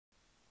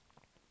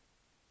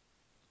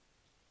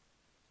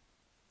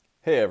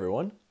Hey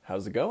everyone,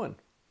 how's it going?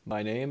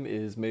 My name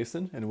is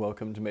Mason and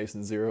welcome to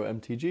Mason Zero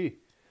MTG.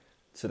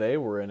 Today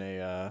we're in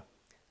I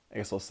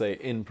guess I'll say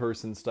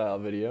in-person style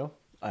video.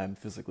 I'm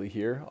physically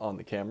here on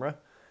the camera.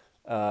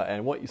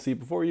 And what you see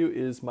before you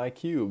is my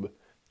cube.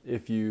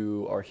 If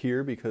you are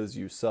here because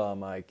you saw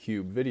my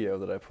cube video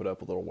that I put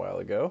up a little while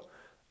ago,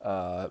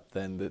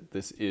 then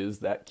this is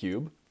that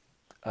cube.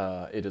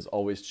 It is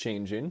always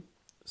changing,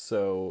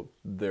 so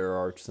there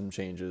are some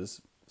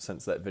changes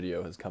since that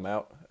video has come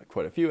out.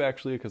 Quite a few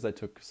actually, because I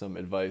took some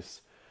advice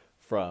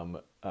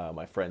from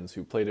my friends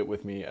who played it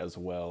with me, as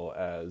well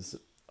as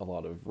a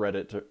lot of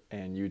Reddit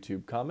and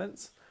YouTube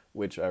comments,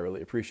 which I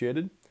really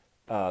appreciated.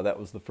 That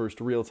was the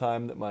first real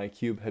time that my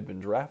cube had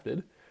been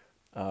drafted,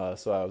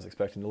 so I was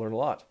expecting to learn a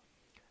lot.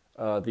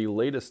 The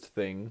latest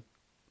thing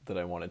that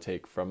I want to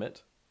take from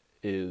it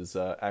is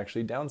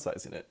actually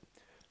downsizing it.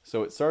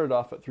 So it started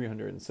off at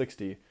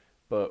 360,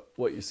 but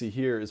what you see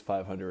here is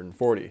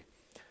 540.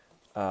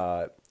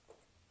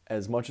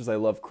 As much as I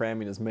love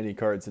cramming as many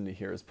cards into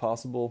here as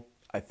possible,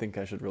 I think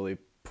I should really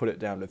put it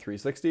down to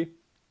 360.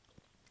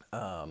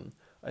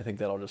 I think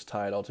that'll just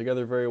tie it all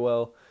together very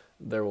well.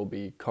 There will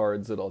be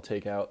cards that I'll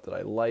take out that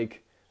I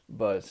like,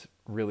 but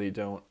really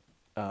don't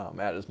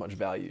add as much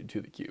value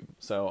to the cube.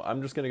 So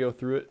I'm just going to go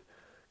through it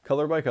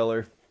color by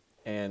color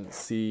and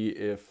see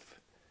if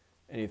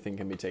anything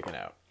can be taken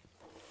out.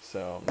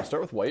 So I'm going to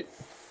start with white.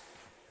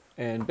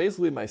 And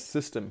basically my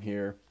system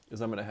here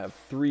is I'm going to have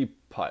three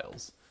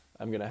piles.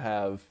 I'm going to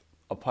have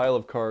a pile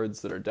of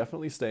cards that are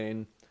definitely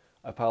staying,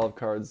 a pile of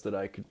cards that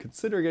I could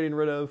consider getting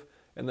rid of,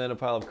 and then a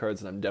pile of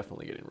cards that I'm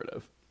definitely getting rid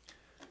of.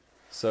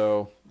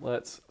 So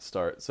let's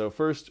start. So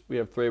first we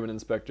have Thraben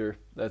Inspector.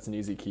 That's an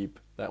easy keep.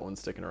 That one's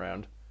sticking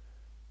around.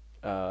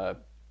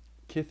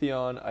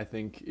 Kytheon I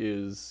think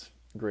is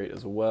great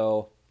as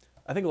well.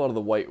 I think a lot of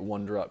the white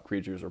one-drop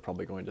creatures are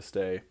probably going to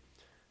stay.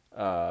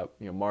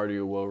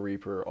 Mardu, Woe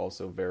Reaper,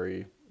 also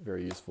very,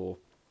 very useful.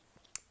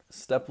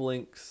 Steppe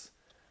Lynx,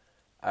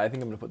 I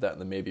think I'm going to put that in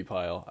the maybe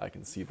pile. I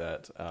can see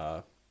that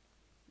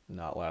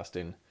not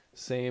lasting.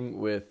 Same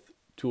with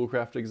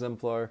Toolcraft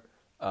Exemplar.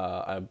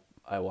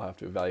 I will have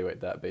to evaluate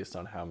that based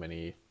on how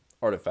many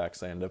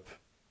artifacts I end up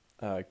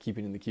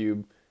keeping in the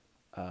cube.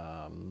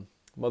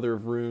 Mother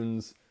of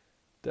Runes,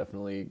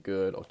 definitely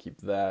good. I'll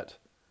keep that.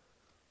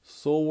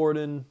 Soul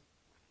Warden,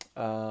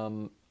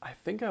 I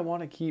think I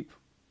want to keep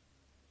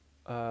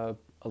a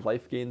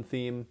life gain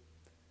theme,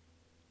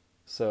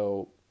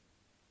 so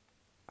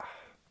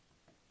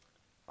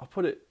I'll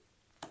put it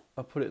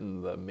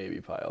in the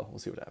maybe pile. We'll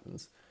see what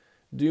happens.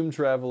 Doom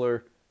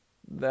Traveler,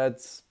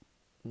 that's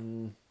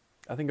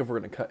I think if we're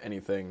gonna cut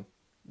anything,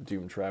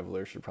 Doom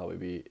Traveler should probably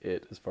be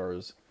it as far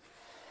as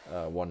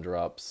one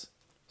drops.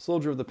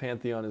 Soldier of the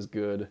Pantheon is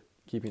good,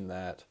 keeping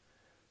that.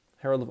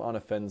 Herald of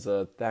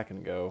Onofenza, that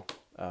can go.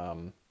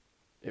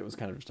 It was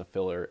kind of just a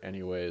filler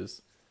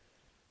anyways.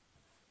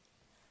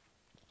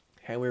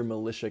 Hammer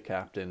Militia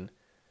Captain.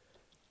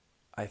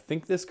 I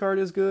think this card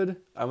is good.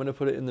 I'm going to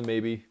put it in the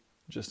maybe,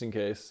 just in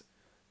case.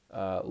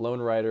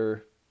 Lone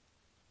Rider,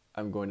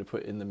 I'm going to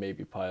put in the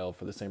maybe pile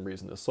for the same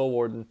reason as Soul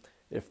Warden.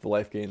 If the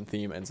life gain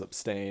theme ends up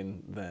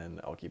staying, then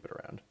I'll keep it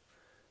around.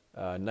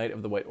 Knight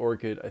of the White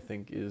Orchid, I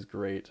think is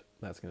great.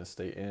 That's going to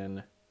stay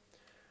in.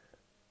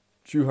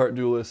 True Heart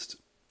Duelist,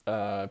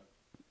 I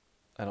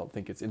don't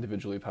think it's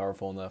individually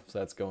powerful enough, so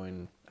that's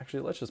going...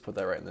 Actually, let's just put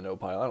that right in the no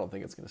pile. I don't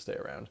think it's going to stay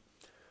around.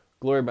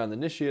 Glorybound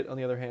Initiate, on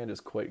the other hand,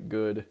 is quite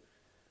good.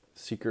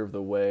 Seeker of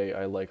the Way,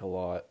 I like a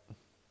lot.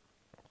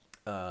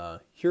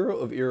 Hero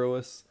of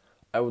Iroas,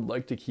 I would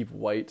like to keep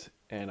white,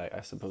 and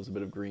I suppose a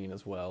bit of green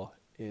as well,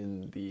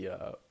 in the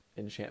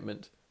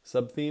enchantment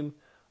sub-theme.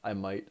 I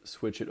might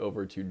switch it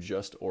over to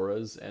just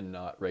auras and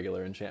not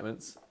regular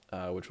enchantments,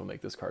 which will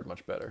make this card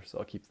much better, so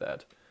I'll keep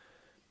that.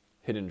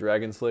 Hidden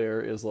Dragon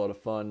Slayer is a lot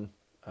of fun.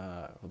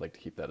 I would like to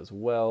keep that as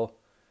well.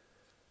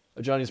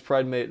 Ajani's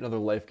Pridemate, another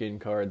life gain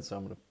card, so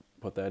I'm going to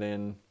put that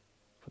in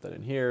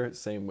here.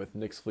 Same with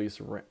Nyx Fleece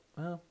Ram.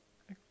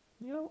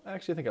 Well,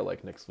 actually I think I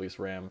like Nyx Fleece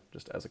Ram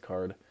just as a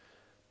card.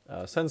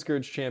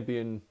 Sunscourge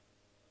Champion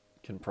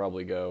can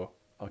probably go.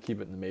 I'll keep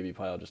it in the maybe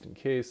pile just in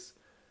case.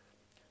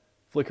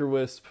 Flicker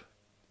Wisp,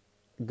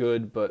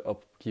 good, but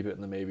I'll keep it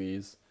in the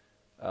maybes.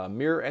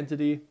 Mirror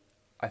Entity,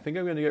 I think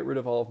I'm going to get rid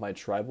of all of my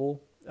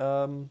tribal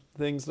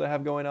things that I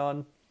have going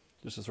on,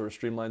 just to sort of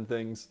streamline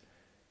things.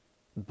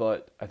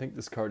 But I think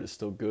this card is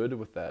still good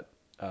with that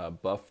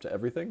buff to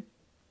everything.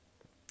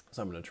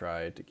 So I'm going to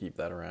try to keep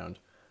that around.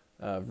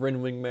 Vryn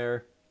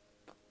Wingmare,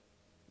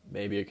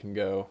 maybe it can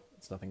go.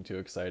 It's nothing too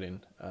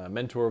exciting.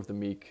 Mentor of the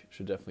Meek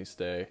should definitely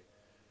stay.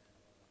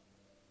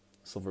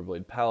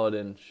 Silverblade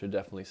Paladin should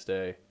definitely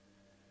stay.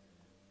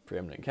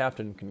 Preeminent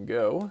Captain can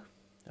go,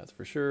 that's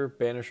for sure.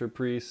 Banisher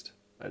Priest,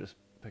 I just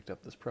picked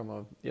up this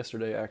promo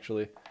yesterday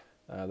actually.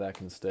 That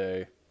can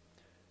stay.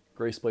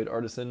 Graceblade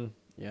Artisan,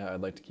 yeah,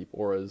 I'd like to keep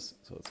auras,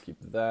 so let's keep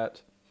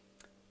that.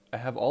 I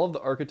have all of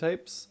the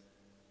archetypes.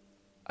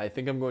 I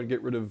think I'm going to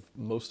get rid of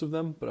most of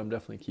them, but I'm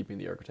definitely keeping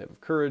the archetype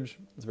of Courage.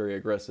 It's very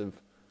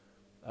aggressive.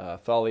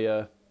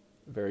 Thalia,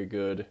 very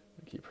good.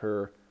 Keep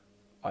her.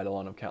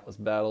 Eidolon of Countless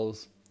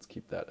Battles. Let's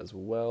keep that as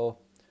well.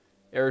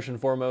 Erishen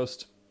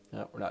Foremost.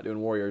 No, we're not doing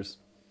Warriors.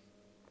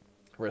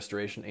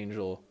 Restoration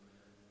Angel.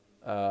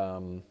 I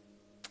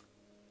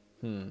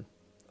think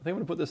I'm going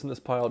to put this in this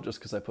pile just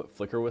because I put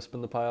Flicker Wisp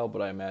in the pile,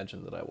 but I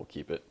imagine that I will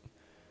keep it.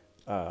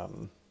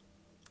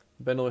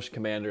 Bendelish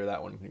Commander,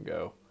 that one can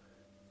go.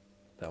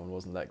 That one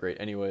wasn't that great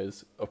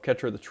anyways.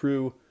 Oketra the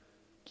True,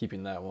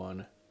 keeping that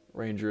one.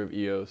 Ranger of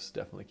Eos,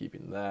 definitely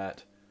keeping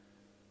that.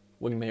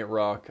 Wingmate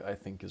Rock, I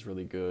think, is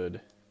really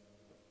good.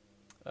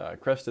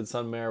 Crested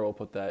Sunmare, we'll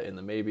put that in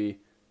the maybe,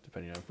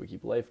 depending on if we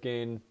keep life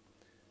gain.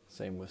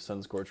 Same with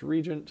Sunscorch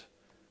Regent.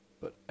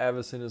 But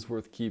Avacyn is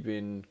worth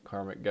keeping.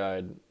 Karmic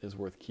Guide is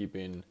worth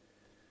keeping.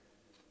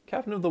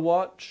 Captain of the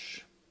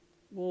Watch,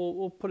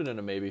 we'll put it in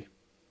a maybe.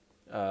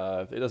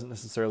 It doesn't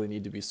necessarily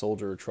need to be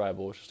Soldier or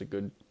Tribal. It's just a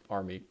good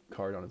army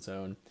card on its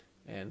own.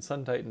 And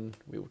Sun Titan,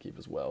 we will keep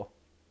as well.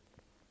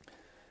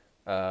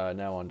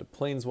 Now on to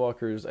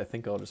Planeswalkers. I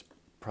think I'll just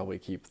probably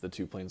keep the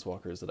 2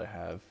 Planeswalkers that I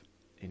have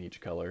in each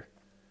color.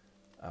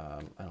 I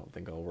don't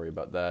think I'll worry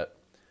about that.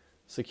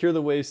 Secure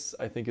the Wastes,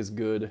 I think, is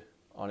good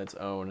on its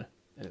own.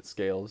 And it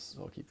scales,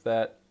 so I'll keep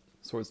that.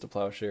 Swords to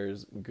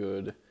Plowshares,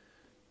 good.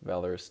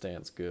 Valorous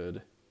Stance,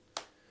 good.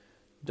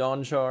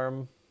 Dawn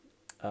Charm.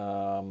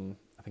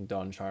 I think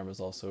Dawn Charm is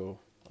also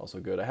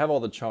good. I have all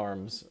the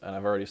charms, and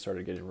I've already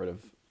started getting rid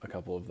of a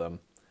couple of them.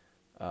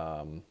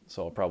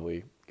 So I'll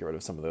probably get rid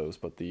of some of those,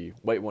 but the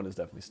white one is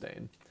definitely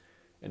staying.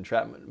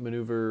 Entrapment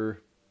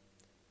Maneuver,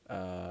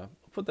 I'll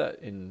put that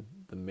in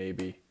the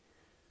maybe.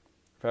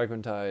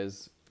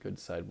 Fragmentize, good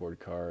sideboard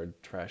card.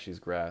 Trashy's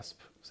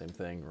Grasp, same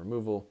thing,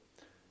 removal.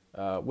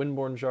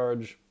 Windborne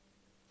Charge,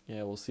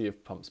 yeah, we'll see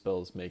if pump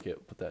spells make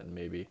it. Put that in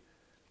maybe.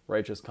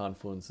 Righteous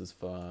Confluence is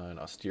fun.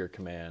 Austere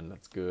Command,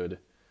 that's good.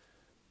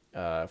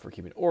 If we're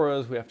keeping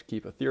auras, we have to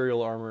keep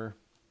Ethereal Armor.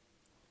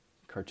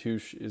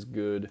 Cartouche is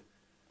good.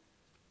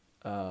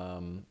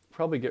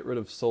 Probably get rid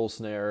of Soul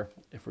Snare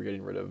if we're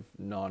getting rid of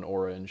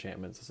non-aura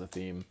enchantments as a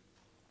theme.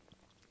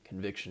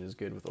 Conviction is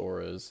good with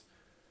auras.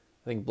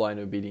 I think Blind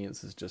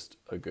Obedience is just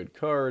a good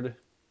card.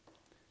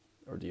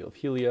 Ordeal of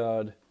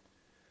Heliod.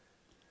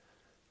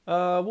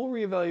 We'll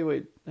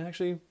reevaluate.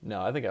 Actually,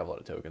 no, I think I have a lot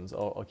of tokens.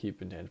 I'll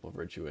keep Intangible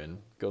Virtue in.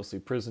 Ghostly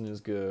Prison is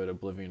good.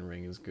 Oblivion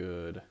Ring is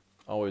good.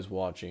 Always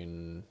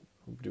Watching.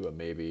 Do a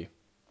maybe.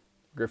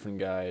 Griffin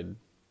Guide.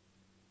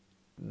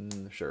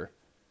 Sure.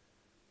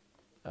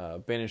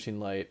 Banishing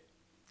Light.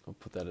 I'll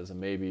put that as a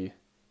maybe.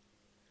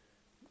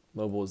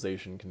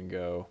 Mobilization can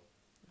go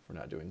if we're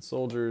not doing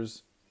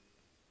soldiers.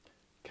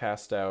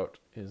 Cast Out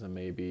is a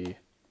maybe.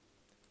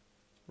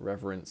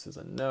 Reverence is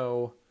a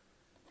no.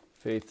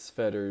 Faith's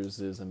Fetters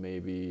is a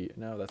maybe.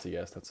 No, that's a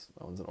yes. That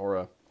one's an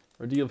aura.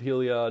 Ordeal of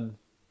Heliod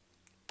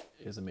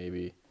is a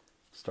maybe.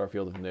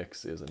 Starfield of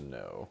Nyx is a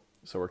no.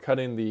 So we're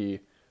cutting the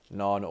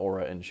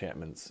non-aura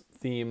enchantments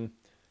theme.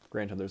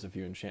 Granted, there's a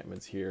few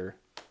enchantments here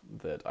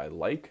that I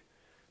like,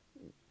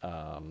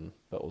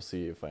 but we'll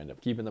see if I end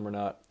up keeping them or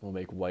not. We'll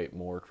make white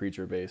more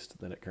creature-based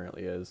than it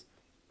currently is.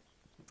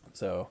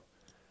 So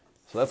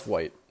that's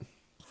white.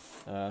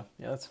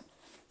 Let's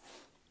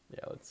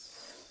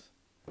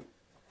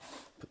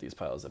put these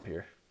piles up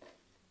here.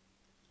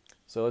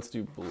 So let's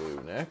do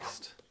blue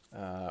next.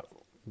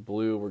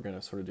 Blue, we're going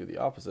to sort of do the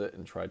opposite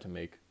and try to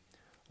make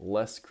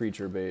less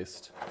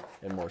creature-based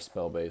and more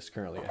spell-based.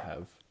 Currently I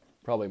have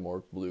probably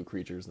more blue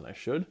creatures than I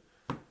should.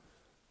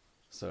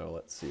 So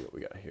let's see what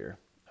we got here.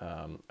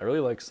 I really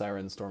like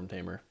Siren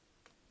Stormtamer.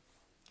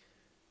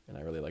 And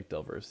I really like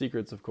Delver of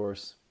Secrets, of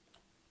course.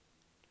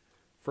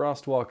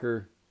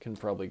 Frostwalker can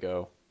probably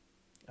go.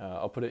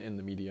 I'll put it in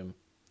the medium.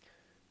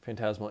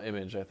 Phantasmal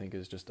Image, I think,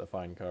 is just a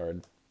fine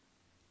card.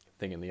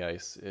 Thing in the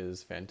Ice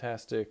is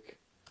fantastic.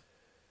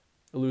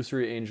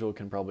 Illusory Angel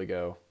can probably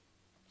go.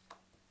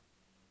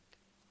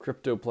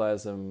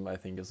 Cryptoplasm, I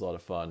think, is a lot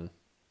of fun.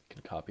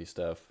 Can copy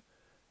stuff.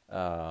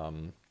 I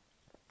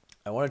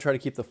want to try to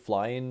keep the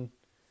flying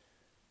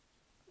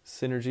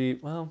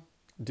synergy. Well,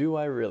 do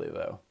I really,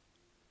 though?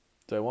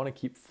 Do I want to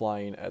keep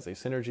flying as a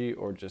synergy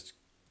or just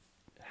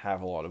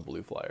have a lot of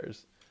blue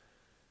flyers?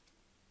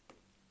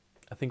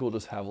 I think we'll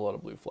just have a lot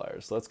of blue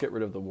flyers. So let's get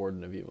rid of the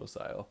Warden of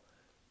Evocile.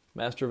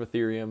 Master of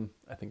Ethereum,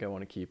 I think I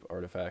want to keep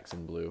artifacts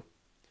in blue.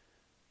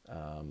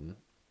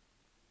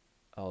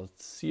 I'll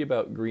see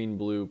about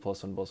green-blue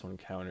 +1/+1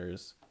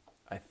 counters.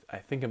 I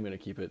think I'm going to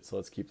keep it, so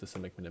let's keep the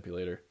Simic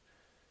Manipulator.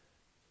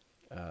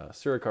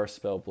 Surikar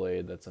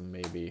Spellblade, that's a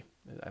maybe.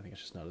 I think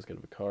it's just not as good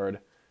of a card.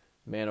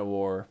 Mana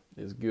War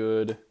is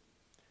good.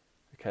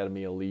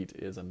 Academy Elite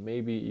is a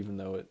maybe, even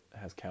though it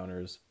has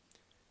counters.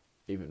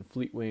 Even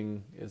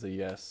Fleetwing is a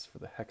yes for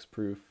the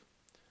hexproof.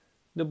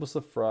 Nibbles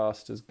of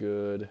Frost is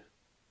good.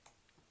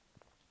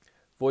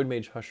 Void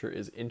Mage Husher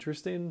is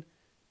interesting,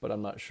 but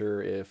I'm not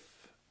sure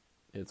if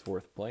it's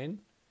worth playing.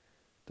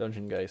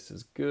 Dungeon Geist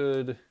is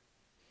good.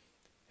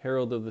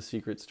 Herald of the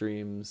Secret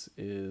Streams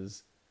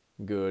is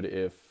good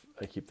if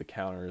I keep the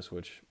counters,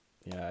 which,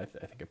 yeah, I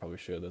think I probably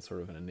should. That's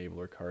sort of an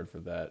enabler card for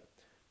that.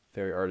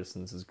 Fairy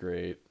Artisans is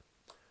great.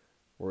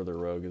 Werther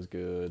Rogue is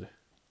good.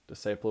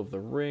 Disciple of the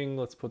Ring,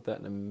 let's put that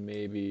in a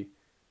maybe.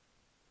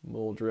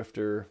 Mole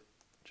Drifter,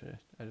 which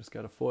I just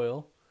got a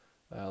foil.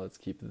 Let's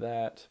keep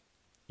that.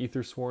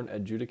 Aethersworn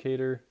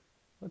Adjudicator,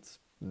 let's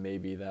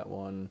maybe that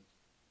one.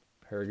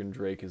 Peregrine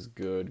Drake is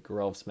good.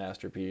 Geralf's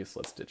Masterpiece,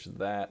 let's ditch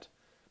that.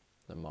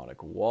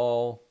 Mnemonic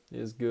Wall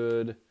is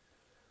good.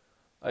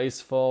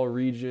 Icefall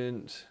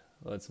Regent,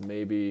 let's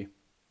maybe.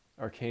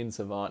 Arcane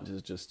Savant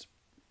is just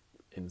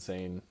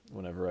insane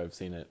whenever I've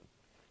seen it.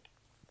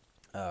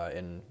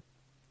 And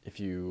if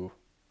you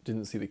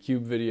didn't see the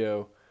cube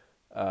video,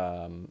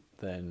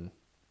 then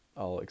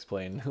I'll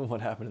explain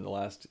what happened in the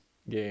last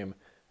game.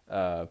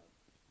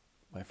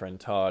 My friend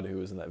Todd, who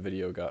was in that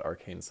video, got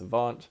Arcane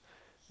Savant,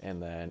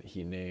 and then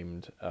he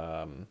named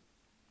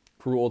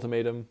Cruel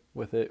Ultimatum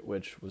with it,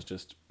 which was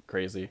just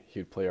crazy. He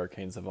would play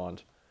Arcane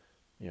Savant,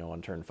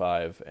 on turn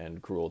 5,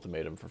 and Cruel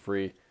Ultimatum for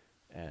free,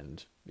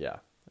 and yeah,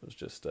 it was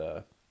just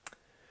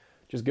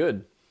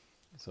good.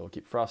 So we'll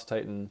keep Frost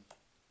Titan.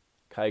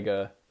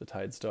 Kaiga, the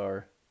Tide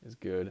Star, is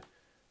good.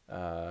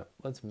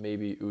 Let's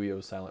maybe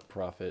Uyo Silent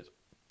Prophet.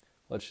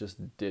 Let's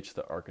just ditch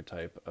the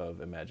archetype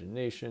of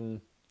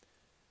Imagination.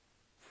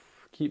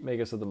 Keep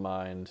Magus of the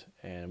Mind,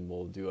 and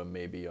we'll do a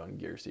maybe on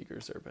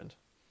Gearseeker Serpent.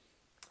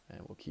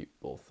 And we'll keep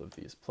both of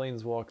these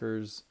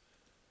Planeswalkers.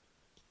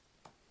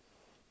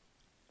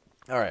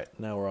 Alright,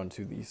 now we're on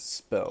to the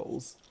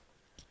spells.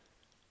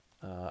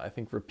 I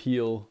think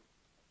Repeal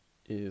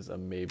is a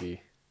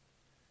maybe.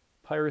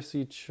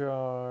 Piracy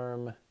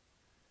Charm.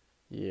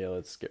 Yeah,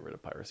 let's get rid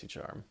of Piracy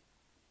Charm.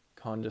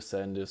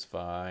 Condescend is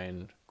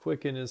fine.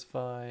 Quicken is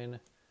fine.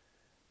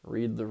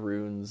 Read the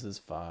Runes is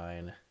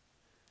fine.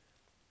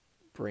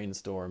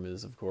 Brainstorm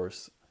is, of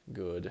course,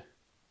 good.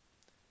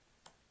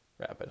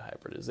 Rapid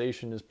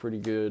Hybridization is pretty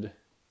good.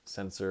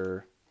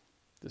 Censor,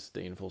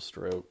 Disdainful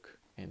Stroke,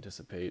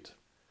 Anticipate.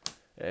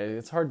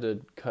 It's hard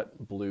to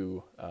cut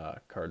blue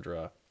card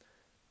draw.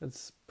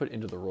 Let's put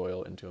Into the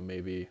Royal into a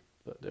maybe,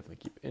 but definitely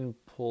keep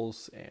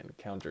Impulse and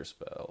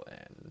Counterspell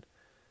and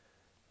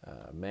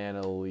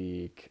Mana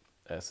Leak,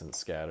 Essence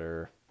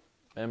Scatter,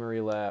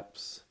 Memory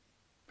Lapse,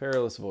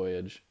 Perilous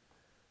Voyage,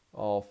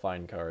 all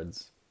fine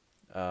cards.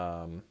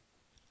 I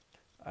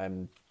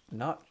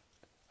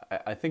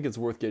think it's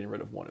worth getting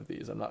rid of one of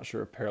these. I'm not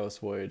sure if Perilous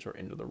Voyage or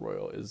Into the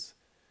Royal is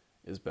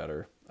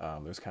better.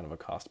 There's kind of a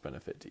cost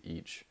benefit to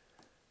each.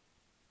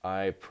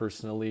 I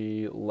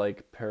personally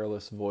like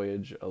Perilous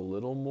Voyage a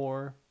little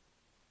more.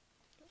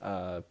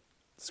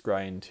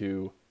 Scrying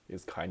 2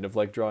 is kind of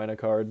like drawing a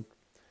card.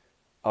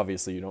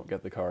 Obviously, you don't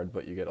get the card,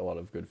 but you get a lot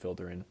of good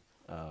filtering.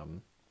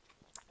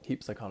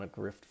 Keep Psychonic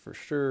Rift for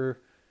sure.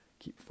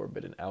 Keep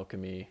Forbidden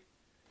Alchemy.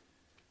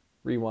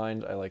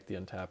 Rewind, I like the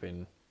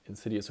untapping.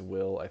 Insidious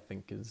Will, I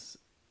think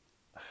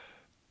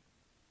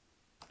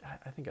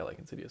I like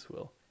Insidious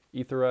Will.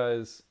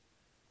 Etherize,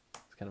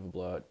 it's kind of a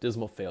blowout.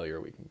 Dismal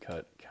Failure, we can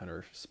cut.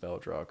 Counter spell,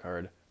 draw a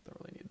card. Don't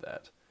really need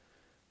that.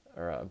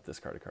 Or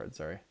discard a card,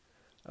 sorry.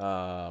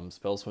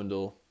 Spell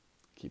Swindle,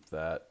 keep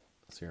that.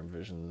 Serum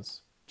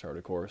Visions, Chart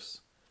a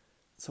Course.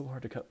 It's so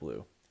hard to cut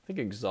blue. I think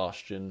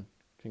Exhaustion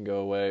can go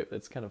away.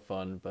 It's kind of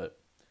fun, but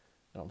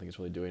I don't think it's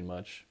really doing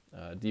much.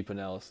 Deep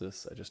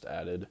Analysis, I just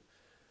added.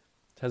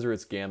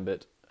 Tezzeret's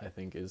Gambit, I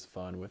think, is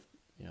fun with,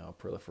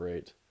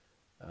 Proliferate.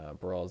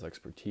 Brawl's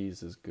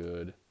Expertise is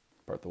good.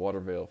 Part the Water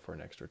Veil for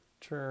an extra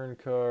turn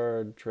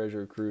card.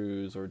 Treasure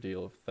Cruise,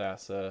 Ordeal of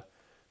Thassa.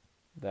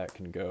 That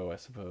can go, I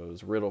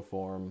suppose. Riddle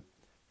Form,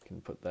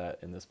 can put that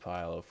in this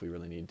pile if we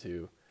really need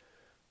to.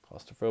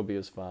 Claustrophobia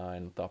is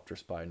fine. Thopter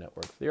Spy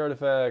Network for the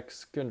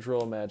artifacts.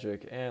 Control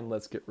Magic, and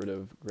let's get rid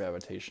of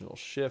Gravitational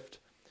Shift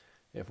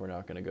if we're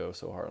not going to go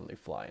so hard on the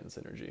Flying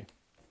Synergy.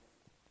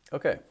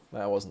 Okay,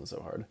 that wasn't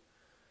so hard.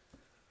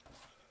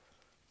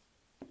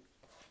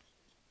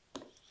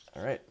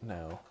 Alright,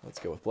 now let's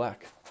go with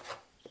black.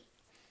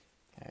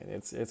 Okay,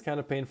 it's kind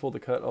of painful to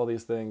cut all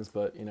these things,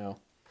 but, I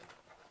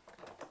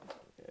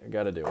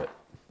gotta do it.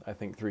 I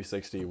think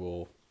 360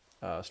 will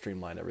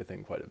streamline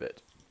everything quite a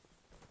bit.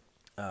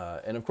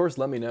 And of course,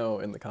 let me know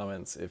in the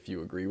comments if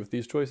you agree with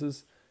these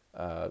choices.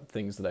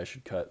 Things that I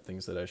should cut,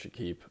 things that I should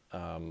keep.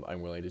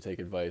 I'm willing to take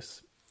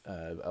advice.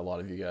 A lot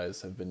of you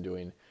guys have been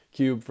doing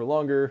Cube for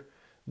longer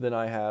than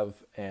I have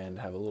and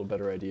have a little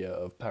better idea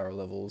of power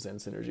levels and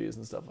synergies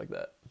and stuff like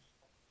that.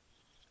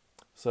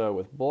 So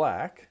with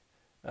black,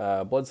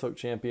 Bloodsoaked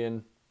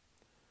Champion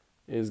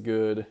is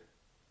good.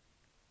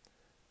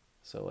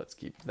 So let's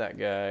keep that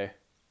guy.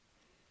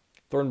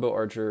 Thornbow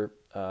Archer,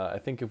 I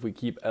think if we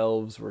keep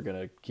elves, we're going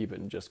to keep it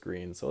in just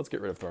green. So let's get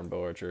rid of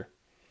Thornbow Archer,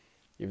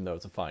 even though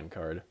it's a fine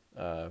card.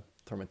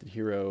 Tormented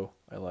Hero,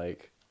 I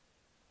like.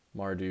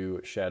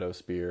 Mardu, Shadow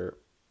Spear,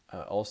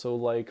 also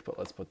like, but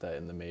let's put that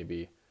in the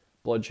maybe.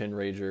 Bloodchain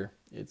Rager,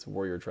 it's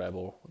Warrior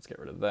Tribal, let's get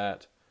rid of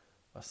that.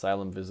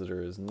 Asylum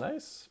Visitor is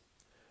nice.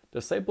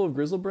 Disciple of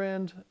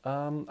Griselbrand,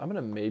 I'm going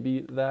to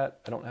maybe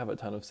that. I don't have a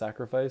ton of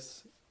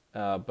sacrifice,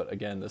 but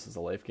again, this is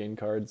a life gain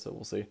card, so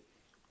we'll see.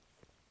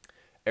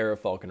 Era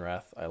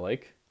Falconwrath, I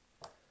like.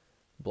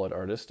 Blood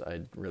Artist,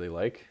 I really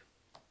like.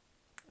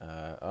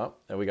 And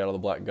we got all the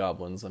Black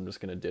Goblins. I'm just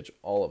going to ditch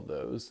all of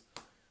those.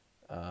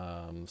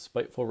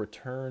 Spiteful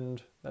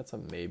Returned, that's a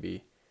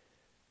maybe.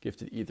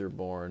 Gifted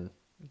Etherborn,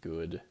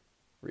 good.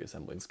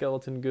 Reassembling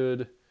Skeleton,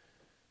 good.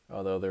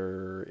 Although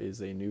there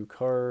is a new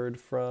card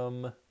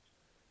from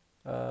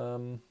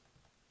Rivals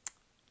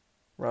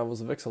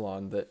of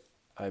Ixalan that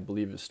I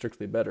believe is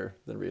strictly better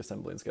than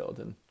Reassembling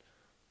Skeleton.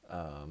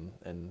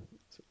 And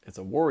it's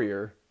a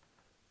warrior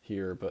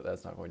here, but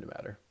that's not going to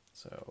matter.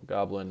 So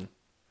Goblin,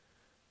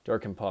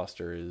 Dark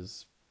Imposter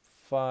is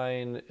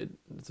fine.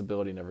 Its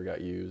ability never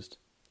got used.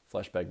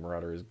 Flashback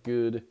Marauder is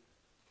good.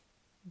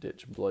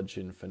 Ditch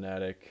Bludgeon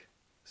Fanatic.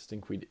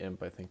 Stinkweed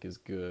Imp I think is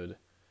good.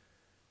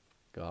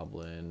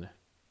 Goblin,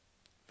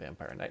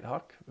 Vampire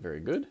Nighthawk, very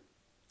good.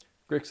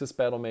 Grixis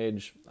Battle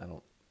Mage, I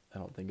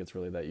don't think it's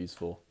really that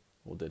useful.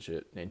 We'll ditch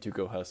it.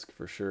 Nantuko Husk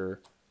for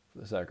sure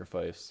for the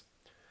sacrifice.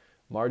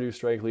 Mardu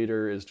Strike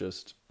Leader is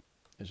just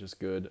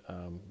good.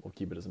 We'll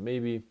keep it as a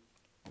maybe.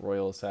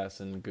 Royal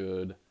Assassin,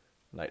 good.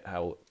 Night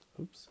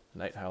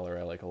Howler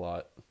I like a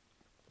lot.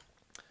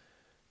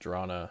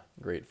 Drana,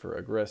 great for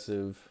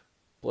aggressive.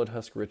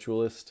 Bloodhusk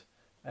Ritualist.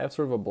 I have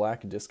sort of a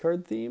black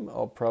discard theme.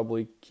 I'll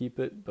probably keep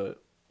it,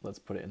 but let's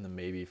put it in the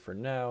maybe for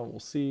now. We'll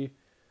see.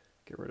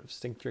 Get rid of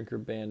Stink Drinker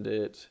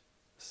Bandit.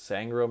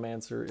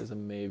 Sangromancer is a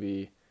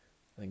maybe.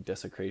 I think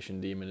Desecration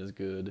Demon is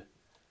good.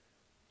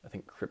 I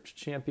think Crypt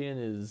Champion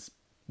is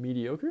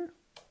mediocre.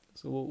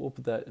 So we'll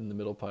put that in the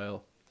middle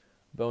pile.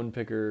 Bone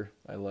Picker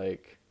I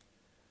like.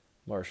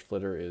 Marsh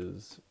Flitter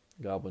is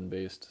goblin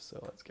based, so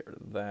let's get rid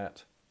of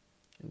that.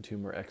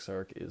 Entomber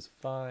Exarch is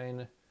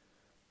fine.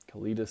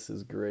 Kalidas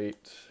is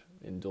great.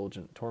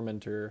 Indulgent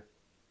Tormentor.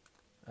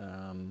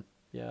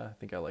 Yeah, I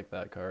think I like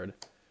that card.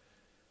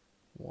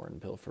 Warren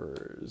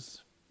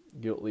Pilfers.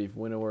 Guiltleaf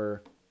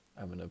Winnower,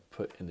 I'm going to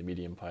put in the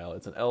medium pile.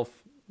 It's an elf,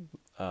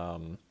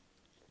 but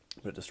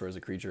it destroys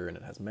a creature and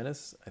it has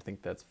menace. I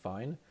think that's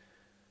fine.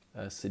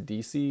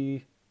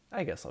 Sidisi,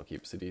 I guess I'll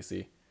keep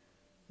Sidisi.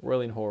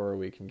 Roiling Horror,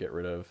 we can get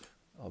rid of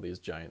all these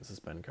giant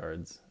suspend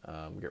cards.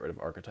 Get rid of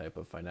Archetype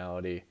of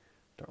Finality.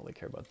 Don't really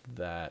care about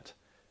that.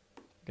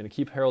 I'm going to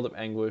keep Herald of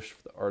Anguish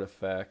for the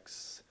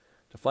artifacts.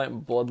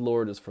 Defiant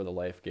Bloodlord is for the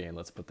life gain.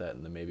 Let's put that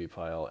in the maybe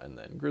pile. And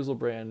then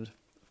Grizzlebrand,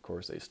 of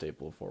course, a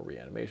staple for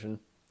reanimation.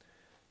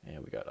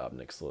 And we got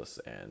Obnixilis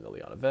and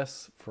Liliana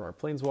Vess for our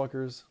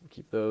Planeswalkers. We'll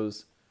keep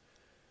those.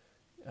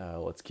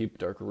 Let's keep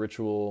Dark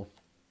Ritual.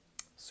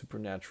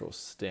 Supernatural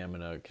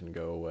Stamina can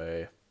go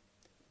away.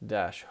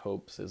 Dash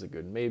Hopes is a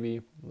good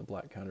maybe. The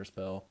black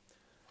counterspell.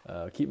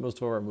 Keep most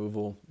of our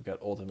removal. We've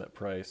got Ultimate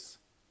Price.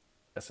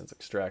 Essence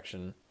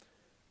Extraction.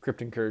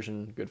 Crypt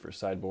Incursion, good for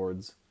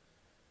sideboards.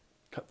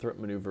 Cutthroat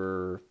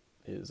Maneuver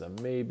is a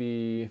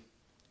maybe.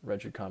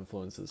 Wretched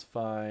Confluence is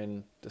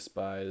fine.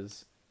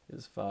 Despise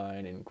is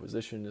fine.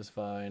 Inquisition is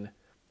fine.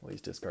 All these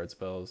discard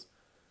spells.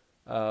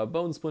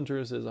 Bone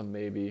Splinters is a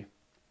maybe.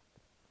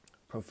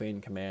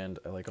 Profane Command,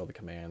 I like all the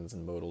commands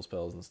and modal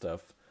spells and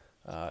stuff.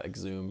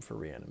 Exhume for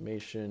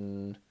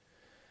reanimation.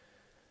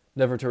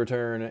 Never to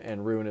Return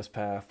and Ruinous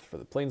Path for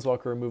the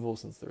Planeswalker removal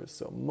since there is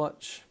so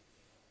much.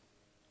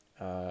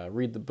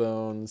 Read the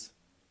Bones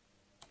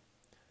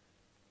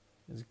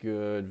is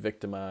good.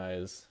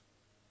 Victimize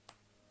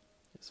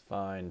is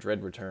fine.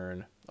 Dread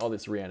Return. All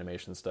this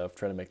reanimation stuff.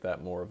 Try to make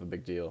that more of a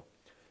big deal.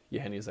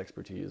 Yeheni's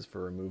Expertise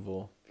for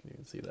removal. You can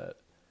even see that.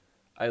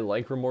 I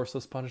like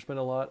Remorseless Punishment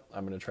a lot.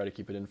 I'm going to try to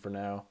keep it in for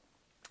now.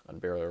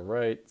 Unburial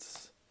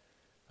Rights.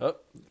 Oh,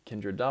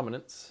 Kindred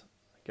Dominance.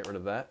 Get rid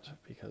of that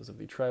because of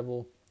the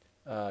tribal.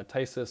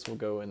 Tysis will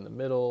go in the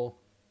middle.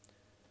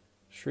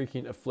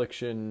 Shrieking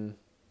Affliction.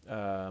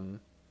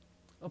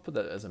 I'll put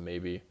that as a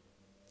maybe.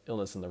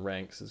 Illness in the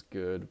Ranks is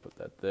good. Put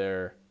that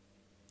there.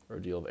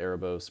 Ordeal of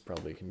Erebos.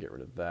 Probably can get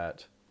rid of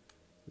that.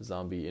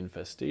 Zombie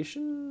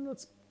Infestation.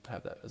 Let's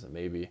have that as a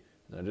maybe.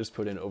 And I just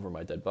put in Over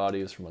My Dead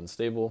Bodies from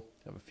Unstable.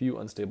 I have a few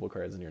unstable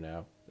cards in here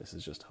now. This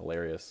is just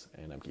hilarious,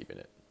 and I'm keeping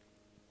it.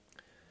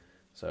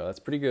 So that's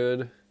pretty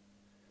good.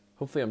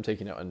 Hopefully I'm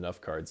taking out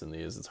enough cards in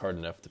these. It's hard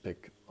enough to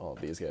pick all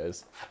of these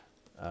guys.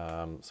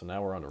 So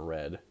now we're on to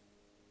red.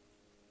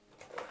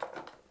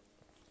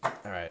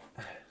 Alright,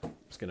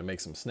 just going to make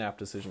some snap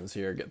decisions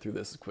here, get through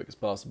this as quick as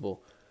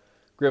possible.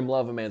 Grim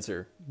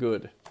Lavamancer,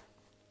 good.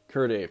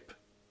 Curdape,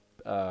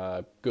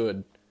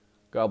 good.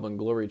 Goblin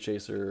Glory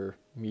Chaser,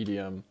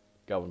 medium.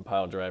 Goblin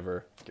Pile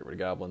Driver, get rid of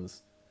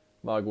goblins.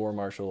 Mog War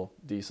Marshal,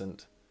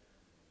 decent.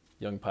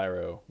 Young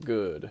Pyro,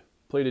 good.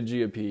 Plated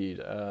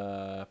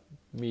Geopede,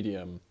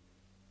 medium.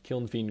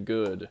 Kiln Fiend,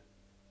 good.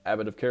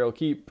 Abbot of Carol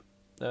Keep,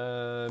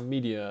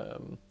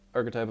 medium.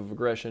 Archetype of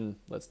Aggression,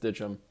 let's ditch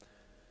them.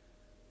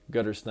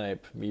 Gutter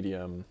Snipe,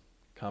 medium.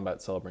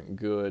 Combat Celebrant,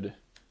 good.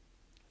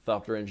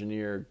 Thopter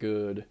Engineer,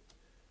 good.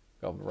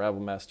 Goblin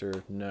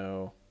Ravelmaster,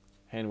 no.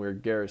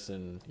 Handweird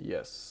Garrison,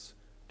 yes.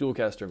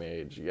 Dualcaster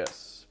Mage,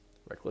 yes.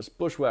 Reckless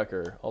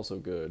Bushwhacker, also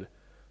good.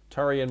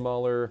 Tarian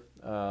Mauler,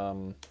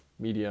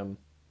 medium.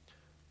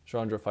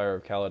 Chandra Fire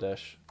of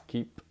Kaladesh,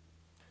 keep.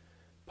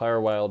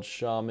 Pyrowild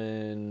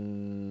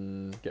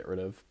Shaman, get rid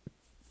of.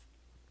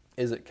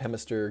 Is it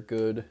Chemister,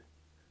 good.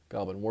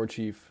 Goblin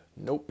Warchief,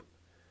 nope.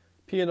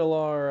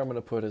 Pianalar, I'm going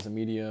to put as a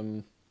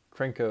medium.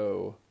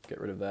 Krenko, get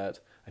rid of that.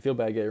 I feel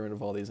bad getting rid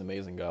of all these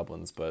amazing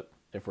goblins, but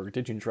if we're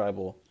ditching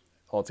tribal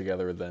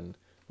altogether, then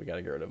we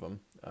gotta get rid of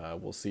them.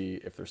 We'll see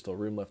if there's still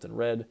room left in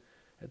red.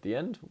 At the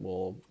end,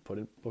 we'll put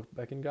it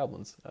back in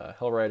goblins.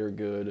 Hellrider,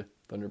 good.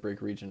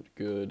 Thunderbreak Regent,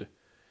 good.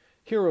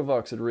 Hero of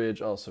Oxid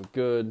Ridge, also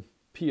good.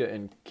 Pia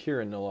and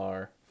Kieran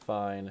Nalaar,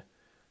 fine.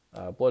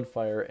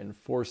 Bloodfire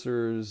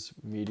Enforcers,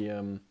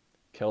 medium.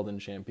 Keldon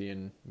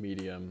Champion,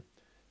 medium.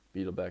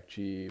 Beetleback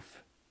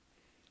Chief.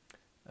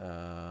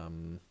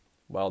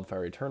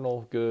 Wildfire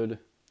Eternal, good.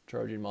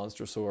 Charging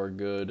Monster Sword,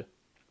 good.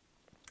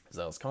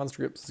 Zealous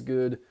Conscripts is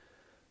good.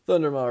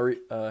 Thundermaw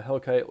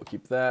Hellkite, we'll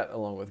keep that,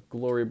 along with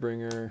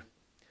Glorybringer.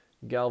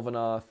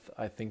 Galvanoth,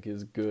 I think,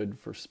 is good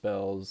for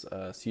spells.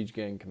 Siege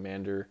Gang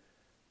Commander,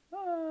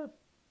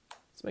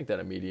 let's make that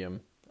a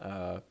medium.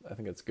 I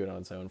think it's good on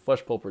its own.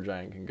 Flesh Pulper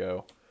Giant can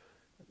go.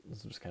 This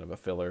is just kind of a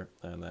filler.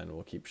 And then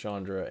we'll keep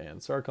Chandra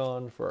and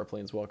Sarkon for our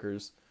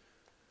Planeswalkers.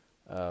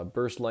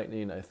 Burst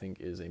Lightning, I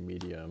think, is a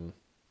medium.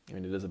 I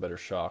mean, it is a better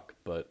shock,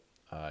 but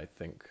I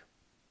think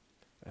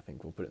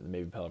we'll put it in the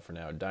maybe palette for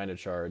now.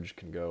 Dynacharge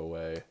can go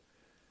away.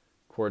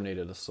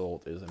 Coordinated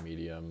Assault is a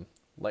medium.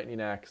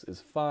 Lightning Axe is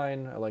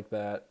fine. I like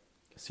that.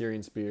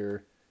 Searing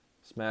Spear.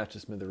 Smash to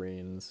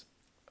Smithereens.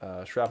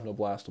 Shrapnel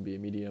Blast will be a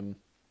medium.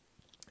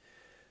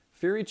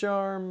 Fury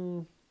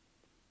Charm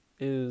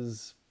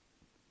is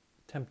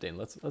tempting.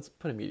 Let's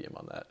put a medium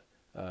on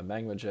that.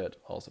 Magma Jet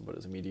also put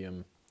as a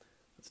medium.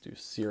 Let's do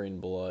Searing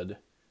Blood.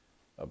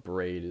 A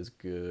Braid is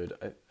good.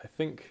 I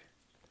think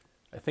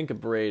a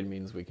Braid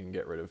means we can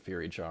get rid of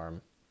Fury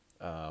Charm,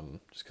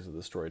 just because of the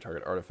destroy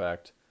target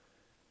artifact.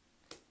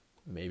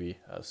 Maybe.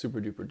 Super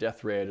Duper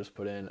Death Ray I just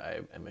put in. I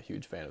am a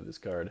huge fan of this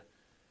card.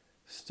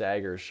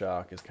 Stagger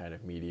Shock is kind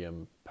of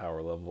medium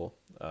power level.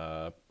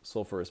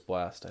 Sulphurous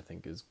Blast I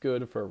think is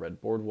good for a red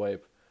board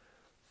wipe.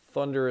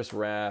 Thunderous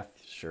Wrath,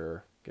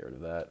 sure, get rid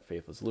of that.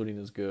 Faithless Looting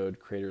is good.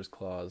 Crater's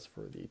Claws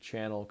for the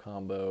channel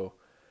combo.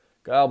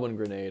 Goblin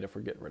Grenade if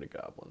we're getting rid of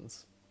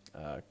goblins.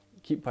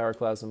 Keep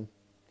Pyroclasm.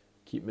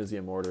 Keep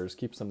Mizzium Orders.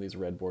 Keep some of these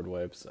red board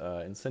wipes.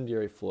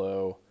 Incendiary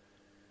Flow.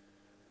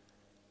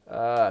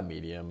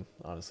 Medium.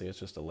 Honestly, it's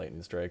just a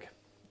lightning strike.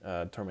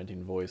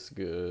 Tormenting Voice,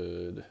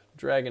 good.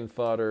 Dragon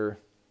Fodder.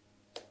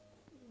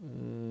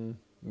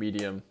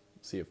 Medium.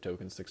 See if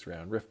token sticks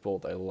around. Rift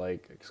Bolt, I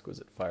like.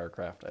 Exquisite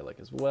Firecraft, I like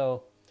as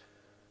well.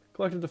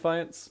 Collective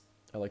Defiance,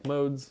 I like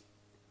modes.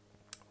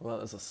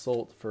 Relentless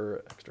Assault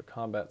for extra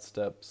combat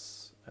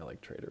steps. I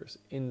like Traitorous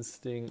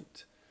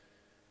Instinct.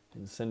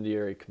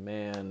 Incendiary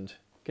Command.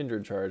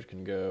 Kindred Charge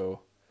can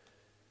go.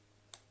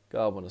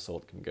 Goblin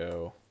Assault can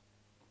go.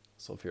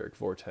 Sulfuric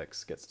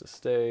Vortex gets to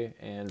stay,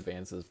 and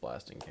Vance's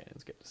Blasting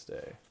Cannons get to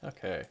stay.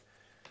 Okay,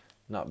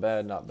 not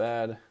bad, not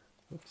bad.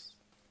 Oops.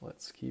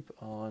 Let's keep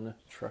on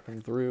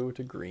trucking through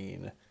to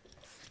green.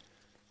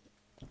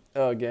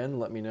 Again,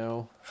 let me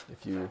know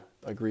if you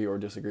agree or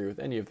disagree with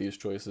any of these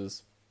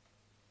choices.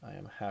 I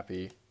am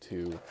happy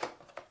to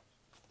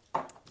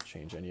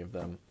change any of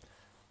them.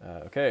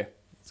 Okay,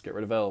 let's get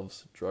rid of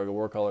elves. Draga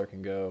Warcaller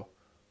can go.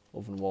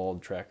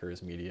 Ulvenwald Tracker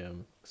is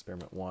medium.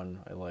 Experiment 1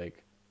 I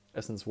like.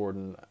 Essence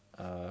Warden,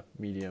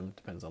 medium,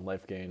 depends on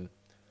life gain.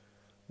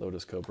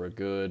 Lotus Cobra,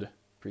 good.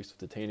 Priest of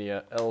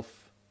Titania,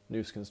 elf.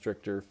 Noose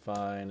Constrictor,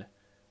 fine.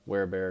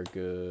 Werebear,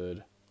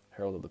 good.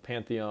 Herald of the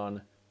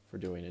Pantheon for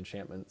doing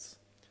enchantments.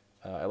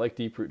 I like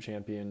Deeproot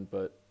Champion,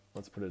 but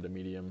let's put it at a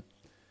medium.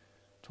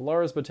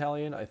 Talara's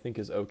Battalion, I think,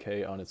 is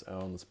okay on its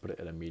own. Let's put it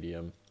at a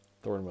medium.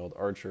 Thornwilled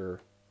Archer.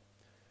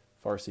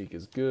 Farseek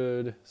is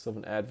good.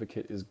 Sylvan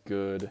Advocate is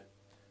good.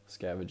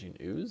 Scavenging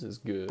Ooze is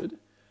good.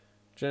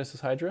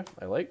 Genesis Hydra,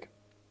 I like.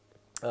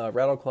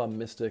 Rattleclaw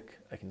Mystic,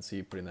 I can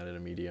see putting that at a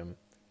medium.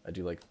 I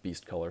do like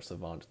Beast Color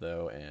Savant,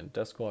 though, and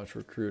Duskwatch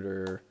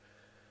Recruiter.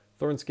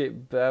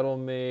 Thornscape Battle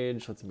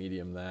Mage, let's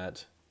medium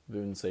that.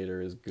 Voon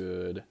Satyr is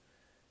good.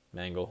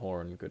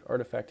 Manglehorn, good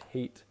artifact.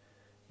 Hate.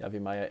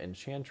 Yavimaya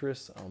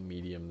Enchantress, I'll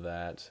medium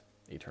that.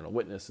 Eternal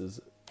Witness is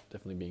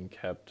definitely being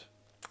kept.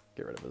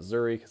 Get rid of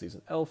Azuri, because he's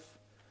an elf.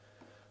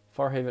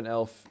 Farhaven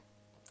Elf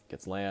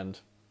gets land.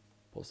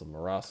 Pulse of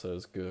Marasa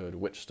is good.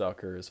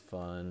 Witchstalker is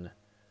fun.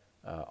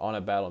 On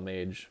a Battle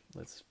Mage,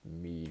 let's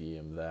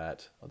medium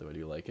that, although I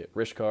do like it.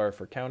 Rishkar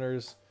for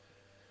counters.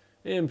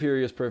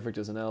 Imperious Perfect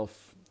is an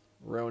elf.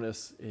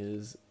 Ronus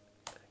is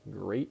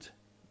great.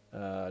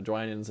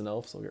 Dwynen's an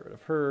elf, so I'll get rid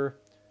of her.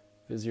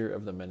 Vizier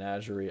of the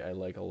Menagerie I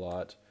like a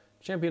lot.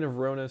 Champion of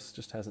Ronus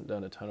just hasn't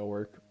done a ton of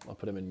work. I'll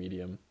put him in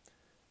medium.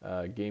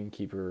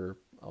 Gamekeeper,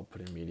 I'll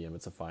put in medium.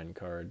 It's a fine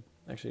card.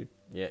 Actually,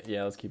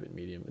 yeah, let's keep it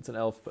medium. It's an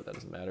elf, but that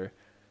doesn't matter.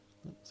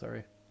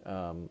 Sorry.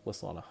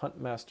 Lyslana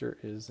Huntmaster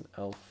is an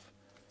elf.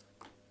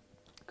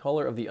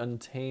 Caller of the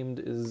Untamed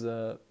is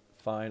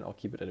fine. I'll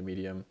keep it at a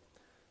medium.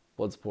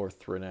 Bloodspore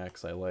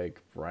Thrinax I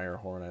like.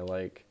 Briarhorn I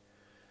like.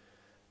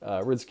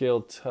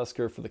 Ridscale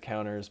Tusker for the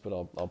counters, but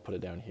I'll put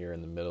it down here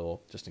in the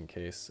middle just in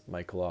case.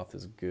 Mycoloth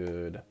is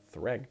good.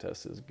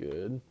 Thragtus is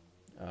good.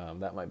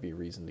 That might be a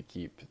reason to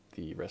keep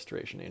the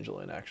Restoration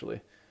Angel in,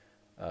 actually.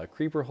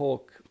 Creeper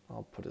Hulk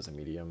I'll put as a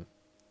medium.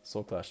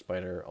 Soulclash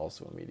Spider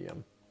also a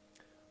medium.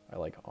 I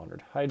like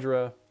Honored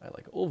Hydra. I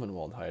like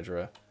Ulvenwald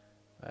Hydra.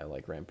 I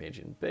like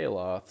Rampaging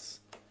Baloths.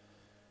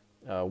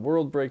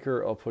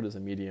 Worldbreaker I'll put as a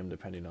medium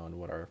depending on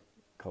what our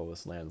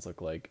colorless lands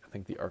look like. I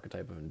think the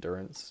Archetype of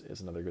Endurance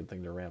is another good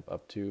thing to ramp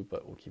up to,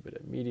 but we'll keep it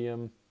at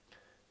medium.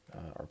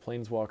 Our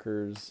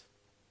Planeswalkers.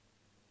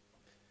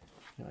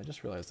 You know, I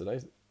just realized that I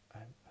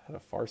had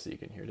a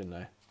Farseek in here, didn't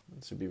I?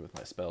 This should be with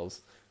my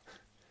spells.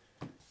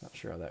 Not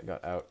sure how that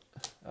got out.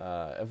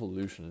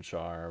 Evolution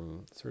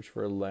Charm, Search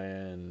for a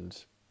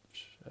Land,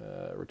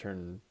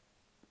 Return.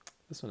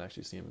 This one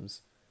actually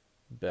seems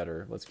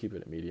better. Let's keep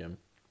it at medium.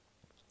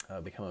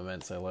 Become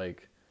Immense I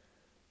like.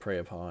 Prey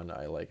Upon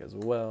I like as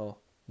well.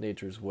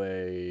 Nature's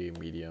Way,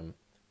 medium.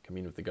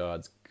 Commune with the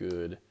Gods,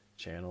 good.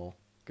 Channel,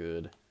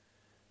 good.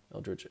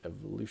 Eldritch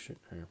Evolution,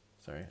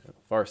 sorry,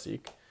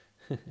 Farseek.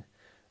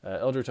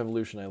 Eldritch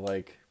Evolution I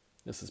like.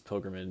 This is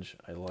Pilgrimage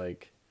I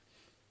like.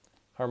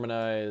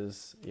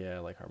 Harmonize, yeah, I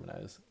like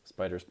Harmonize.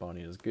 Spider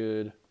Spawning is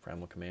good.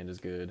 Primal Command is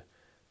good.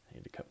 I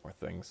need to cut more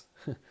things.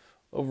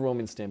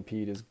 Overwhelming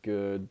Stampede is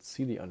good.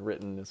 See the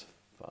Unwritten is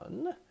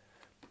fun.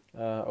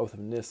 Oath of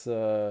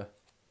Nissa.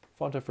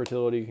 Font of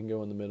Fertility can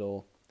go in the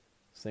middle.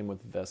 Same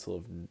with Vessel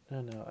of...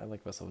 No, I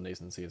like Vessel of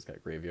Nascency. It's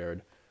got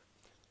Graveyard.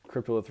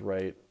 Cryptolith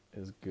Rite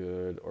is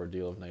good.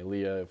 Ordeal of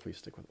Nylea if we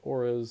stick with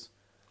auras.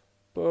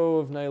 Bow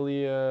of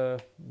Nylea,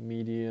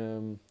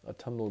 medium.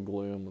 Autumnal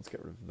Gloom, let's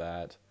get rid of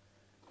that.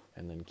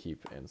 And then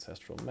keep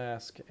Ancestral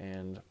Mask,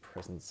 and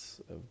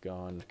Presence of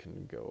Gond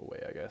can go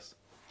away, I guess.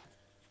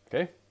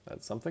 Okay,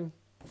 that's something.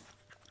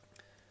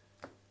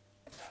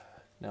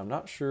 Now I'm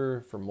not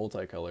sure for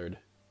multicolored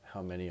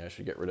how many I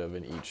should get rid of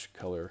in each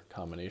color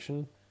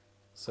combination.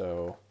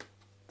 So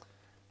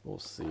we'll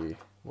see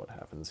what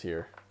happens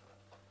here.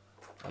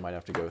 I might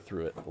have to go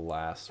through it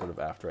last, sort of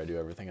after I do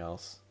everything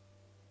else.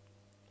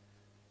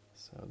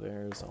 So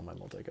there's all my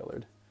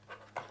multicolored.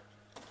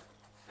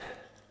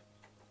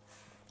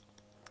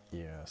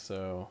 Yeah,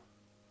 so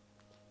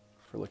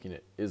if we're looking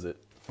at Izzet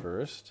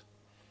first,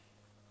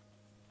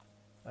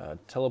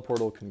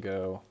 Teleportal can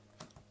go.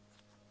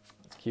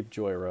 Let's keep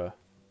Joyra.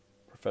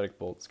 Prophetic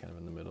Bolt's kind of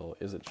in the middle.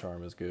 Izzet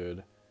Charm is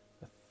good.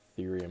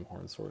 Ethereum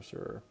Horn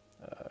Sorcerer,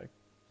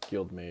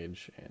 Guild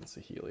Mage, and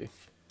Saheeli.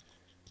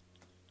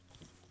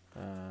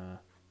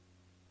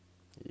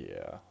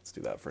 Yeah, let's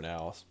do that for now.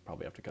 I'll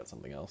probably have to cut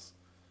something else.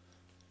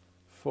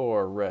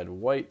 For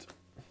red-white,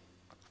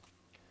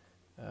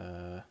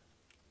 I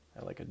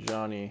like a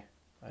Johnny.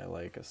 I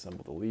like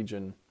Assemble the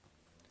Legion.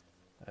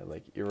 I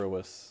like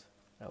Iroas.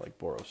 I like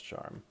Boros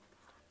Charm.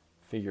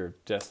 Figure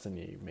of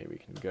Destiny maybe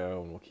can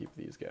go, and we'll keep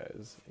these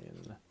guys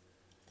in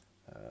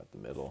the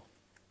middle.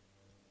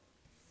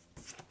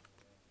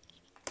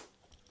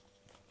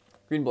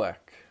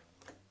 Green-black.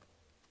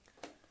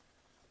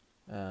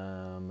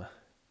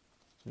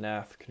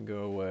 Nath can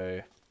go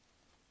away.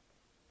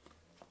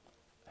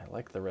 I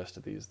like the rest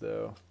of these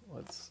though.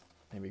 Let's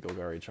maybe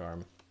Golgari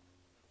Charm.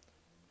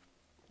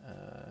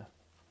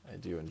 I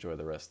do enjoy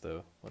the rest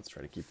though. Let's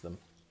try to keep them.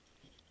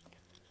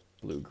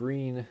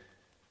 Blue-green.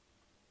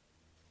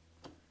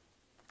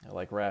 I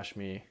like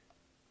Rashmi.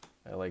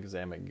 I like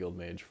Zamek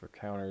Guildmage for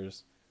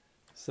counters.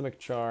 Simic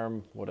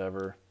Charm,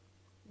 whatever.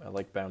 I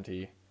like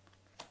Bounty.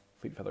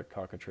 Fleetfeather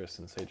Cockatrice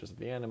and Sages of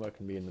the Anima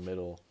can be in the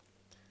middle.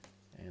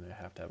 And I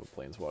have to have a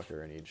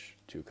Planeswalker in each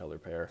two-color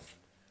pair.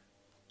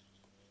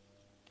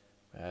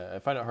 I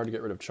find it hard to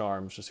get rid of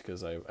charms just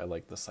because I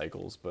like the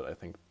cycles, but I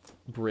think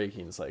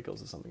breaking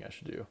cycles is something I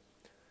should do.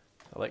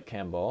 I like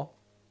Camball.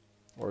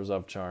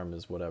 Orzhov Charm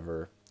is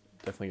whatever.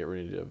 Definitely get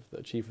rid of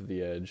the Chief of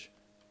the Edge,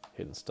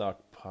 Hidden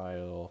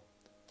Stockpile,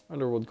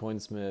 Underworld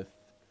Coinsmith,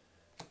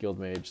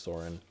 Guildmage,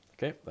 Sorin.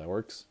 Okay, that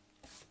works.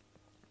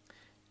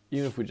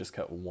 Even if we just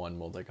cut one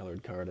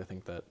multicolored card, I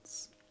think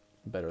that's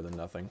better than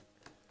nothing.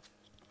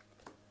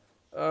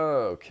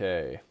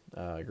 Okay,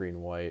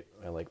 green-white,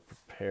 I like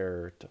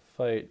Prepare to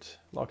Fight,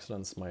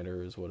 Loxodon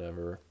Smiters,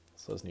 whatever,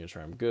 Selesnya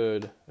Charm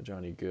good,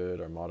 Ajani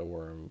good, Armada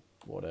Worm,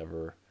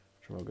 whatever,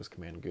 Tremoga's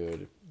Command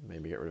good,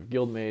 maybe get rid of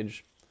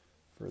Guildmage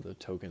for the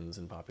tokens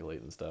and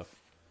populate and stuff.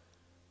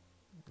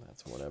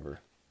 That's whatever.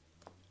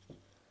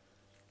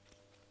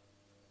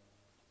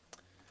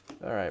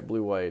 Alright,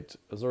 blue-white,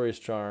 Azorius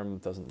Charm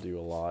doesn't do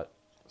a lot,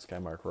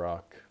 Skymark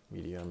Rock,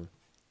 medium,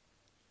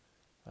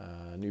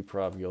 New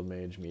Prop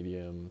Guildmage,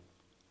 medium,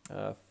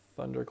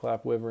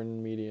 Thunderclap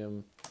Wyvern,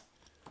 medium.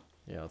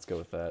 Yeah, let's go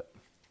with that.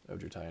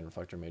 Ojutai and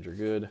Reflector Mage are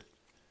good.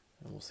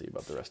 And we'll see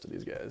about the rest of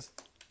these guys.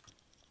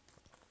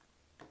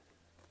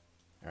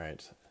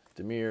 Alright,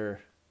 Dimir,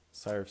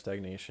 Sire of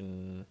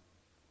Stagnation,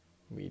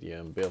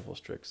 medium. Baleful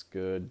Strix,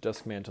 good.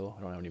 Duskmantle,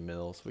 I don't have any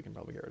mills, so we can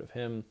probably get rid of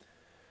him.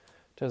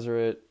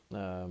 Tezzeret,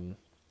 I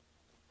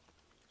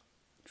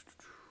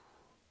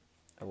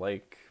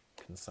like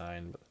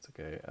Consign, but that's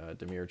okay.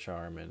 Dimir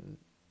Charm and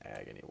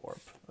Agony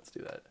Warp. Let's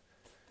do that.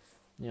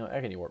 You know,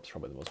 Agony Warp's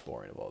probably the most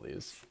boring of all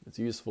these. It's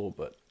useful,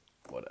 but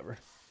whatever.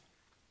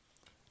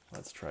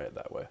 Let's try it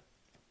that way.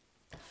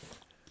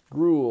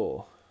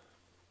 Gruul.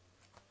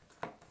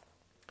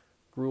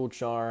 Gruul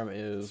Charm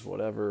is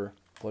whatever.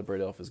 Bloodbraid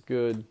Elf is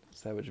good.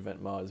 Savage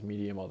Ventmaw is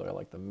medium, although I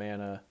like the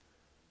mana.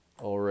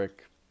 Ulrich,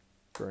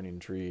 Burning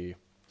Tree,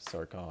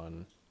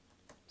 Sarkhan,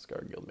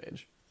 Scar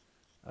Guildmage.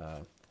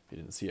 If you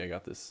didn't see, I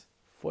got this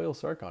foil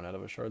Sarkhan out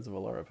of a Shards of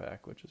Alara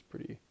pack, which is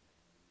pretty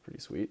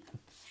sweet.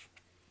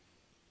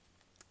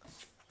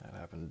 That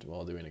happened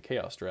while doing a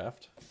Chaos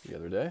draft the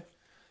other day.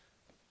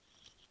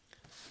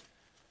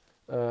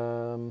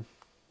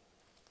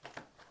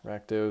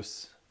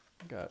 Rakdos,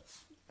 got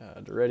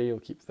Duretti, we'll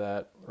keep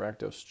that.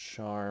 Rakdos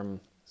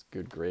Charm, it's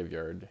good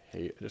graveyard.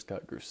 Hey, I just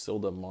got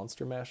Grusilda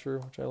Monster Masher,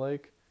 which I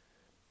like.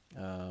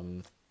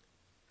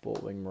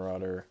 Boltwing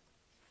Marauder,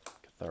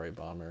 Cathari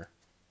Bomber.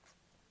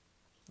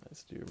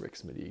 Let's do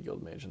Rixmidi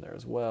Guildmage in there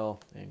as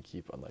well, and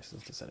keep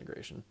Unlicensed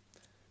Disintegration.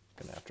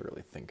 Gonna have to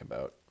really think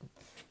about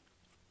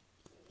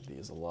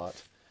these a lot.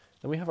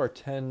 Then we have our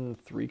 10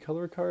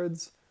 3-color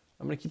cards.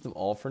 I'm gonna keep them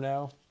all for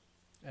now,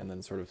 and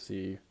then sort of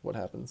see what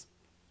happens.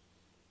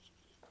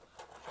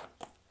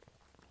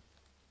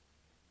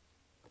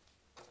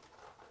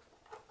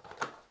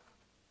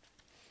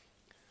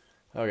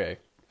 Okay,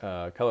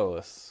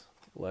 colorless.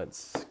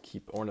 Let's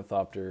keep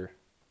Ornithopter,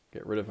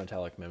 get rid of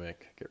Metallic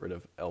Mimic, get rid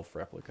of Elf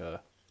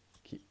Replica,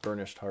 keep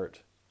Burnished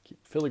Heart,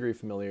 keep Filigree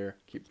Familiar,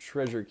 keep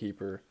Treasure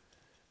Keeper,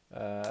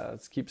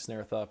 let's keep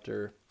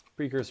Snarethopter,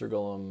 Precursor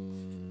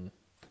Golem,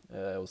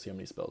 we'll see how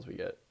many spells we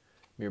get.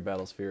 Mere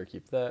Battlesphere,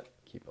 keep that,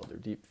 keep Elder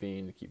Deep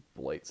Fiend, keep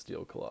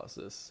Blightsteel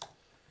Colossus.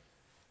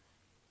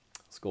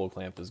 Skull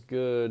Clamp is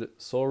good.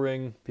 Soul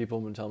Ring, people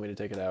have been telling me to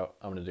take it out,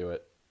 I'm going to do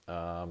it.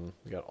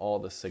 We got all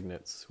the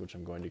Signets, which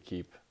I'm going to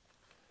keep.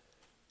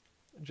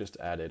 Just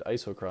added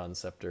Isochron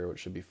Scepter, which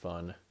should be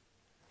fun.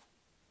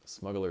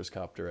 Smuggler's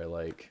Copter I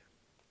like.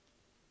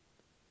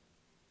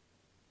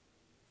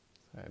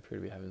 I appear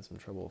to be having some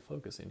trouble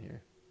focusing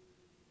here.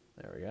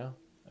 There we go.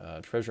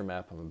 Treasure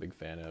Map I'm a big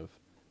fan of.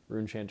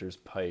 Runechanter's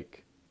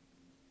Pike.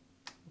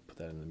 Put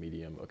that in the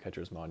medium.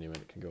 Oketcher's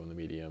Monument can go in the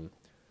medium.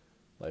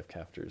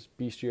 Lifecafter's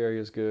Bestiary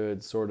is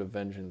good. Sword of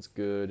Vengeance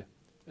good.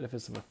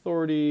 Edifice of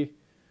Authority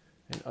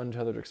and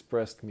Untethered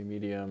Express can be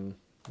medium.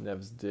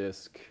 Nev's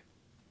Disc.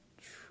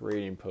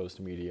 Trading Post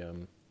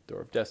medium.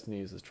 Door of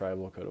Destinies is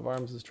tribal. Coat of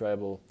Arms is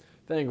tribal.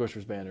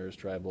 Vanquisher's Banner is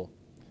tribal.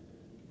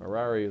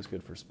 Mirari is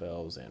good for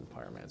spells, and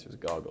Pyromancer's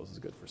Goggles is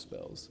good for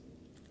spells.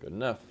 Good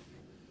enough.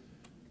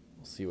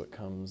 We'll see what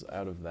comes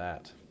out of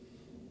that.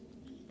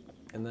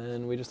 And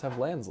then we just have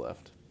lands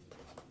left.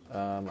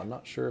 I'm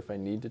not sure if I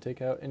need to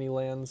take out any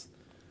lands.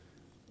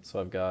 So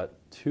I've got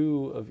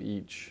 2 of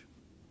each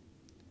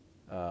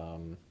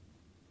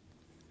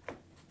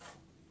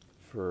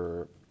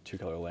for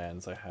 2-color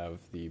lands. I have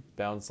the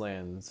bounce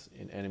lands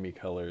in enemy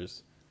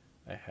colors.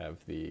 I have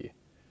the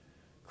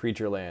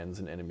creature lands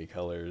in enemy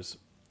colors.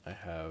 I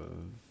have,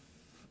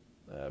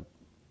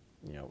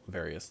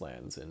 various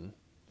lands in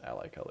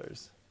ally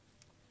colors.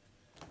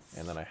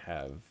 And then I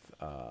have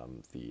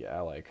the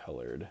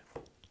ally-colored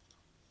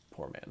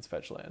Poor Man's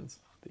Fetch lands.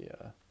 The,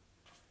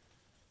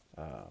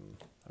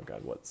 oh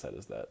god, what set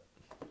is that?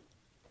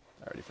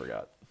 I already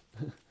forgot.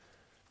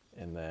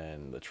 And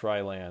then the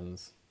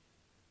Tri-lands.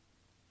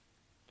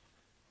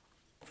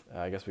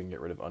 I guess we can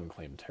get rid of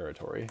Unclaimed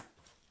Territory,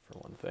 for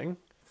one thing.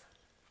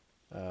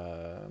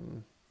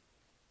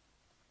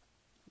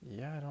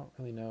 Yeah, I don't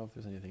really know if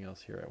there's anything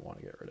else here I want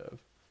to get rid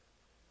of.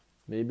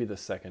 Maybe the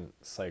second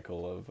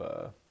cycle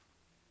of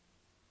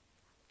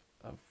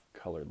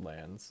colored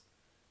lands.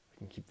 I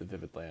can keep the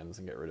Vivid lands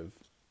and get rid of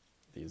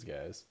these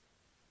guys.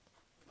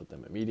 Put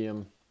them at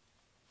medium,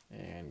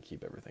 and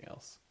keep everything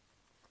else.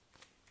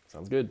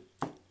 Sounds good.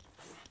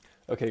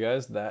 Okay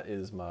guys, that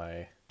is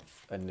my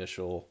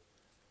initial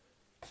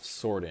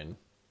sorting.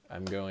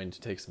 I'm going to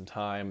take some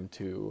time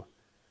to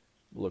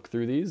look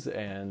through these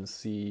and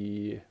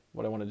see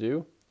what I want to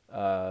do.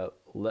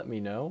 Let me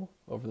know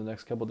over the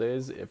next couple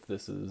days if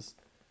this is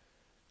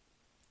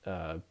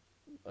a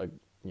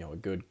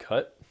good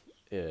cut.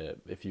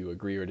 If you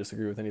agree or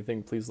disagree with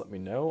anything, please let me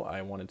know.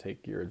 I want to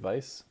take your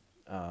advice.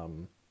 If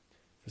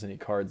there's any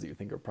cards that you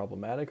think are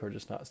problematic or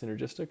just not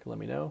synergistic, let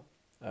me know.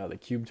 The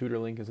Cube Tutor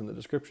link is in the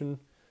description.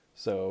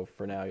 So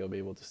for now, you'll be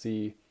able to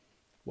see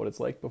what it's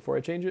like before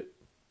I change it.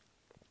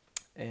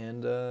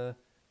 And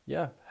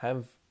yeah,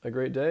 have a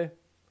great day.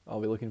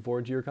 I'll be looking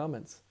forward to your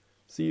comments.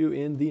 See you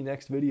in the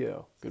next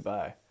video.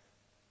 Goodbye.